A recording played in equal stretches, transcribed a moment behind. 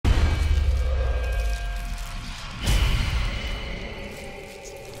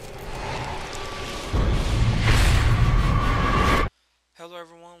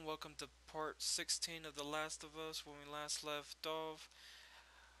welcome to part 16 of The Last of Us. When we last left off,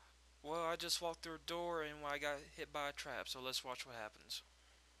 well, I just walked through a door and I got hit by a trap, so let's watch what happens.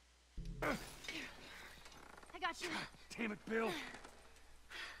 I got you. God damn it, Bill.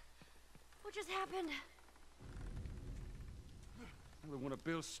 What just happened? Another one of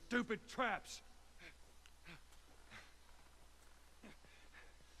Bill's stupid traps.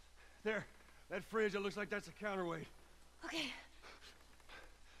 There, that fridge, it looks like that's a counterweight. Okay.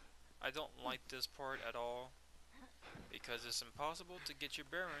 I don't like this part at all, because it's impossible to get your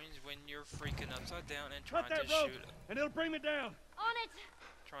bearings when you're freaking upside down and trying Cut to that rope, shoot and it'll bring me down. On it!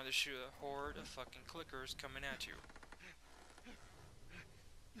 a horde of fucking clickers coming at you.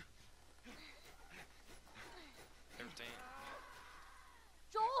 Everything.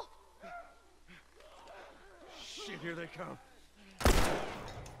 Joel! Shit, here they come.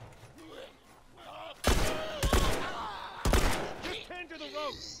 Just tend to the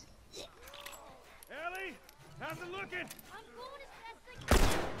rope. Ellie, how's it looking? I'm going as fast as I can.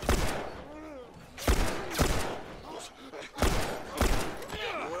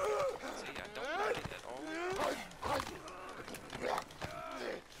 See, I don't like it at all.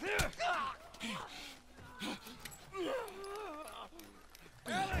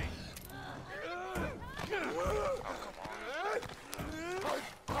 Ellie! Oh, come on.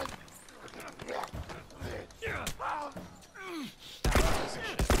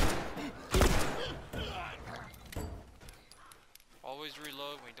 Always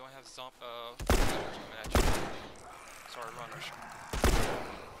reload when you don't have coming at you. Sorry, runners.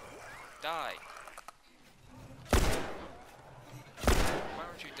 Die. Why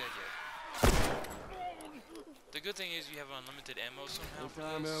aren't you dead yet? The good thing is you have unlimited ammo somehow for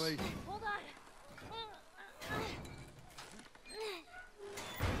Time, this. Ellie. Hold on.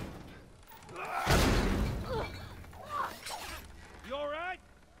 You all right?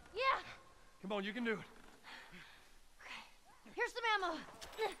 Yeah. Come on, you can do it. Okay. Here's some ammo.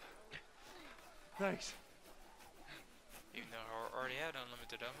 Thanks. Even though I already had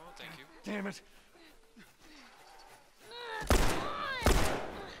unlimited ammo, thank you. Damn it. Come on!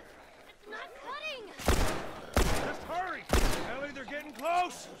 It's not cutting! Just hurry! Ellie, they're getting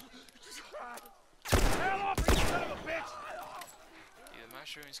close! Hell off, you son of a bitch! Either my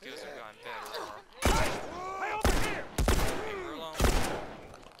shooting skills have gotten better or... Hey, over here! Leave her alone.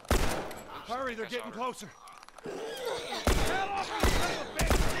 Oops, Hurry, I they're shot getting her. closer. Hell off, you son of a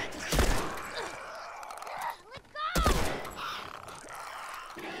bitch! Let go!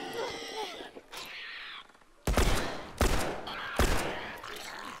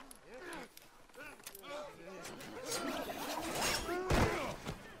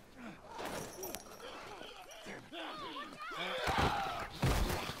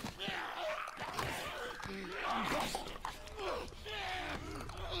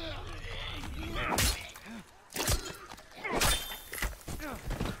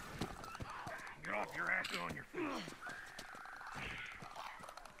 Get off your ass and on your feet. Nope,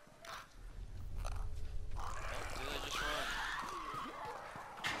 did they just run?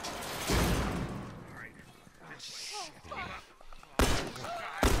 Alright.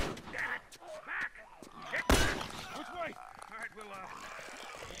 Back! Get back! Which way? Alright, we'll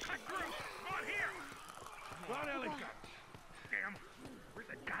cut through. Come on here! Come on, Ellie. Damn! Where's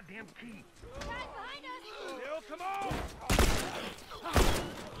the goddamn key? Guys behind us! Bill, come on!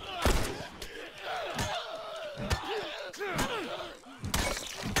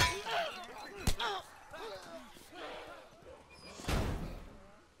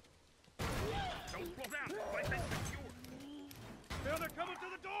 Don't slow down. Place it secure. Bill, they're coming to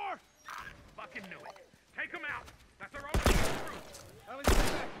the door! Fucking knew it. Take them out. That's our only way through. Ellie, stay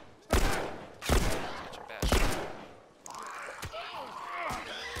back! Stay back! Such a bad shot.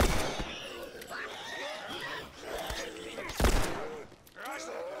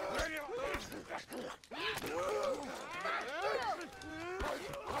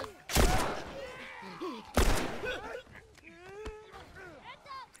 Hands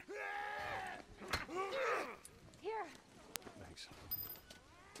up! Here. Thanks.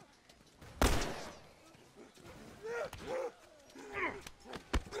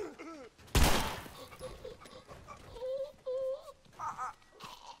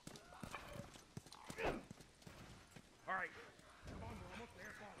 Alright. Come on, we're almost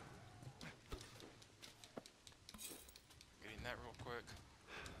there. Getting that real quick.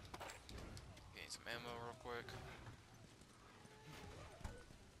 Getting some ammo real quick.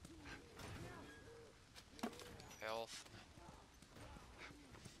 Health.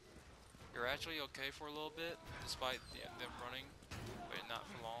 You're actually okay for a little bit, despite them running, but not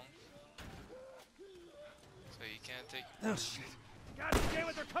for long. So you can't take... Oh, shit. God damn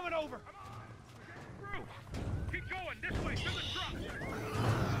it, they're coming over! Through! Keep going, this way, to the truck!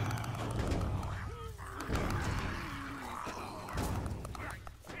 Alright,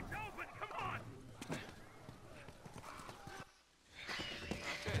 it's open, come on!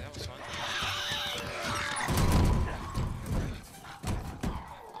 Okay, that was fun.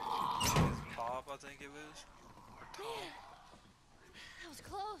 Bob, I think it was. Or Tom. That was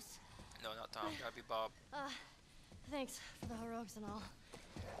close. No, not Tom. Gotta be Bob. Thanks for the heroics and all.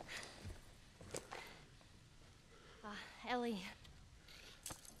 Ellie.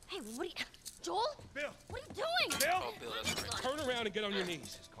 Hey, what are you... Joel? Bill! What are you doing? Bill! Oh, Bill, that's right. Turn around and get on your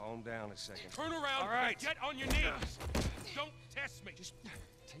knees. Just calm down a second. Turn around All right. and get on your knees. Don't test me. Just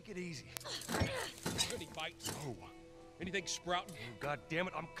Take it easy. any bites. Oh. Anything sprouting? Oh, God damn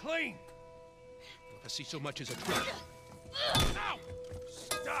it, I'm clean! If I see so much as a twitch. Ow!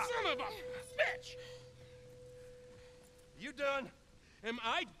 Stop! Son of a bitch! You done? Am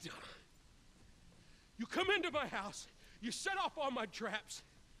I done? You come into my house, you set off all my traps,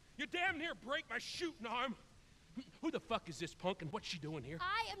 you damn near break my shooting arm. Who the fuck is this punk and what's she doing here?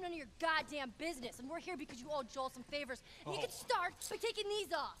 I am none of your goddamn business, and we're here because you owe Joel some favors. And you can start by taking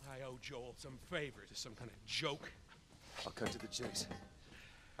these off. I owe Joel some favors. Is some kind of joke? I'll cut to the chase.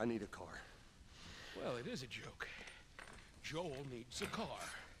 I need a car. Well, it is a joke. Joel needs a car.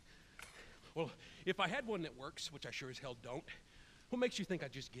 Well, if I had one that works, which I sure as hell don't, what makes you think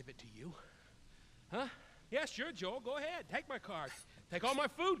I'd just give it to you? Huh? Yeah, sure, Joel, go ahead. Take my car. Take all my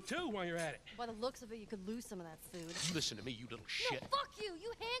food, too, while you're at it. By the looks of it, you could lose some of that food. Listen to me, you little shit. No, fuck you!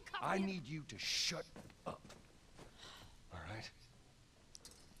 You handcuffed I me. need you to shut up. All right?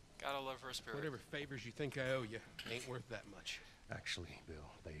 Gotta love her spirit. Whatever favors you think I owe you ain't worth that much. Actually, Bill,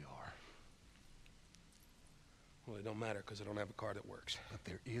 they are. Well, it don't matter, because I don't have a car that works. But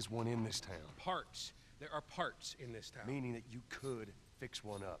there is one in this town. Parts. There are parts in this town. Meaning that you could fix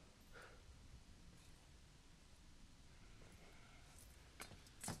one up.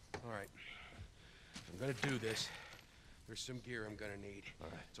 All right. If I'm gonna do this, there's some gear I'm gonna need. All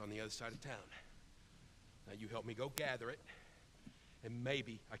right. It's on the other side of town. Now you help me go gather it, and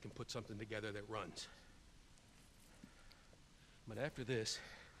maybe I can put something together that runs. But after this,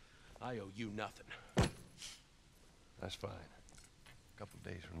 I owe you nothing. That's fine. A couple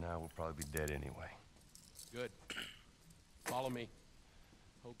days from now, we'll probably be dead anyway. Good. Follow me.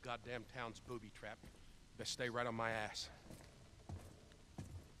 Whole goddamn town's booby trapped. Best stay right on my ass.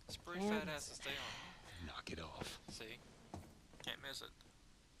 It's a pretty fat ass to stay on. Knock it off. See? Can't miss it.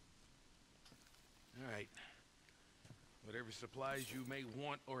 All right. Whatever supplies you may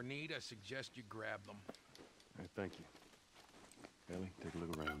want or need, I suggest you grab them. All right, thank you. Ellie, take a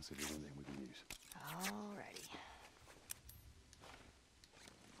look around and see if there's anything we can use. Alrighty.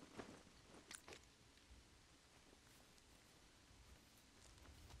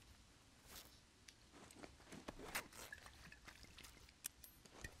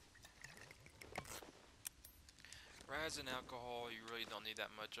 Rads and alcohol, you really don't need that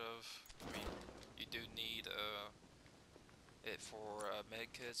much of. I mean, you do need it for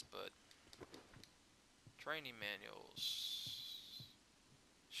med kits, but training manuals.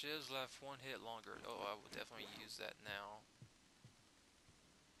 Shivs left one hit longer. Oh, I would definitely use that now.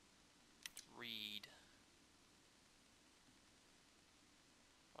 Read.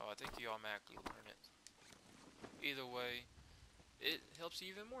 Oh, I think you automatically learn it. Either way, it helps you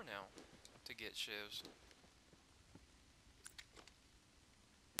even more now to get shivs.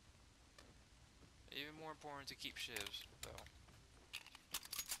 Even more important to keep shivs, though.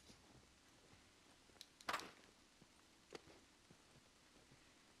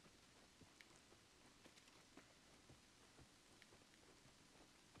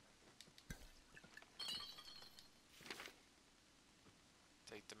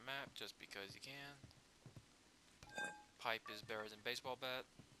 Take the map just because you can. Pipe is better than baseball bat.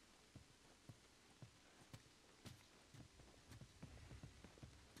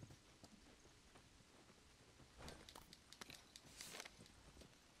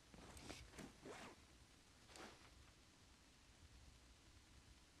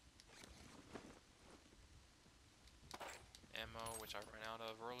 Ammo, which I ran out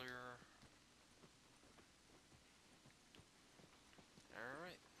of earlier.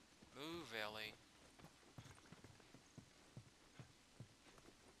 Alright. Move, Ellie.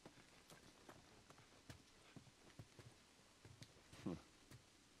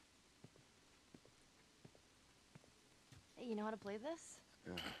 Hey, you know how to play this?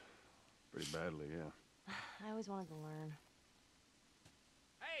 Yeah, pretty badly, yeah. I always wanted to learn.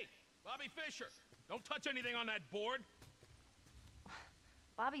 Hey, Bobby Fisher, don't touch anything on that board.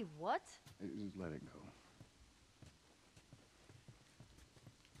 Bobby, what? Hey, just let it go.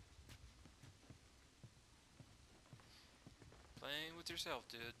 with yourself,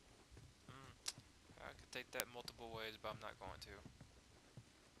 dude. I could take that multiple ways, but I'm not going to.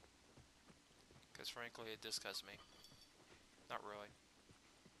 Because frankly, it disgusts me. Not really.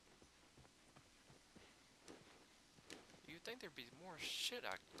 You'd think there'd be more shit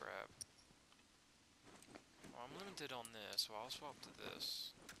I could grab. Well, I'm limited on this, so I'll swap to this.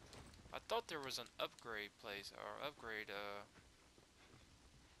 I thought there was an upgrade place, or upgrade,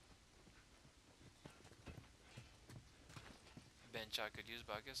 bench I could use,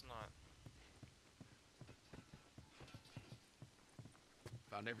 but I guess not.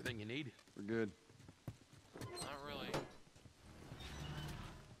 Found everything you need? We're good. Not really.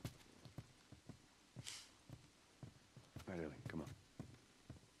 All right, Ellie, come on.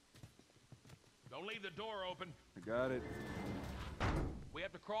 Don't leave the door open. I got it. We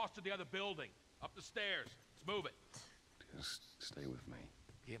have to cross to the other building. Up the stairs. Let's move it. Just stay with me.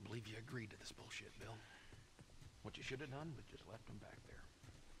 Can't believe you agreed to this bullshit, Bill. What you should have done was just left him back there.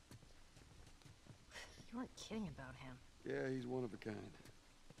 You weren't kidding about him. Yeah, he's one of a kind.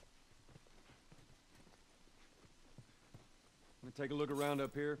 Wanna take a look around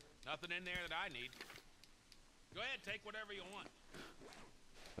up here? Nothing in there that I need. Go ahead, take whatever you want.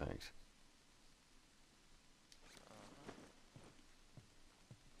 Thanks.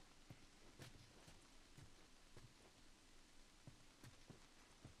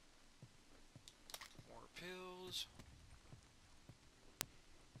 More pills.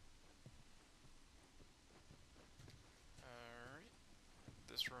 Alright.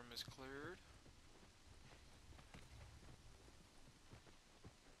 This room is cleared.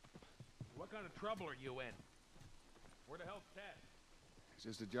 What kind of trouble are you in? Where the hell's Ted? It's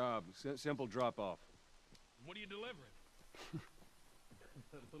just a job. Simple drop-off. What are you delivering?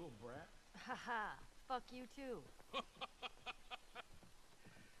 That little brat? Haha, fuck you too.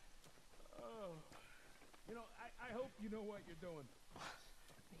 Oh. You know, I hope you know what you're doing. Are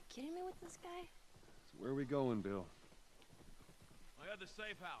you kidding me with this guy? So where are we going, Bill? My other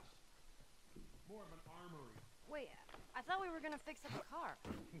safe house. More of an armory. Wait, I thought we were gonna fix up a car.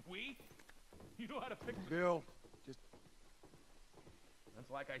 We? You know how to fix it. Bill, just...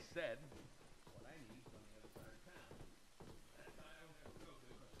 That's like I said. What I need is on the other side of town. That side I don't have to go to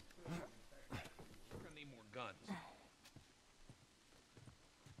because it's still infected. We're gonna need more guns.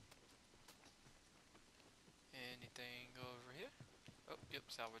 Anything over here? Oh, yep,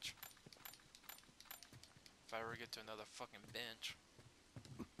 salvage. If I ever get to another fucking bench.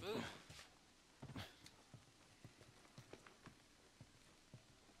 Ooh.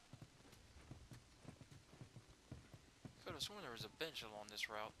 Could have sworn there was a bench along this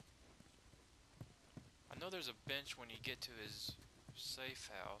route. I know there's a bench when you get to his safe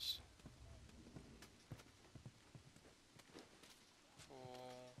house.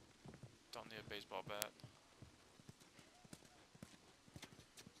 Full. Don't need a baseball bat.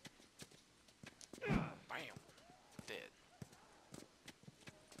 Bam! Dead.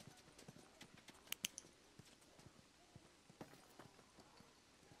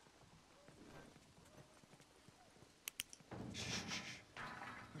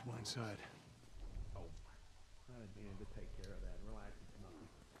 Where's my inside? Oh, I didn't to take care of that. Relax, it's nothing.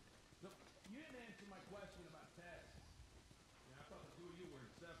 Look, you didn't answer my question about Tess. Yeah, I thought the two of you were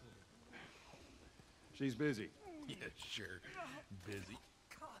inseparable. She's busy. Yeah, sure. Busy.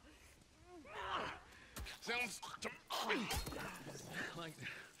 Sounds to me like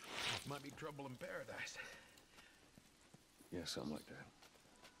might be trouble in paradise. Yeah, something like that.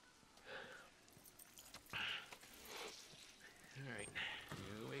 All right,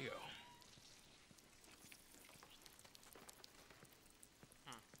 here we go.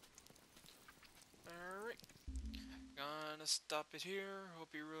 Alright. Gonna stop it here. Hope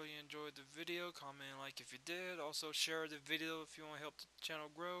you really enjoyed the video. Comment and like if you did. Also share the video if you want to help the channel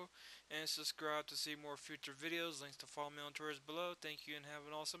grow. And subscribe to see more future videos. Links to follow me on Twitter below. Thank you and have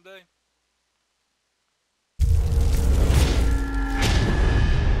an awesome day.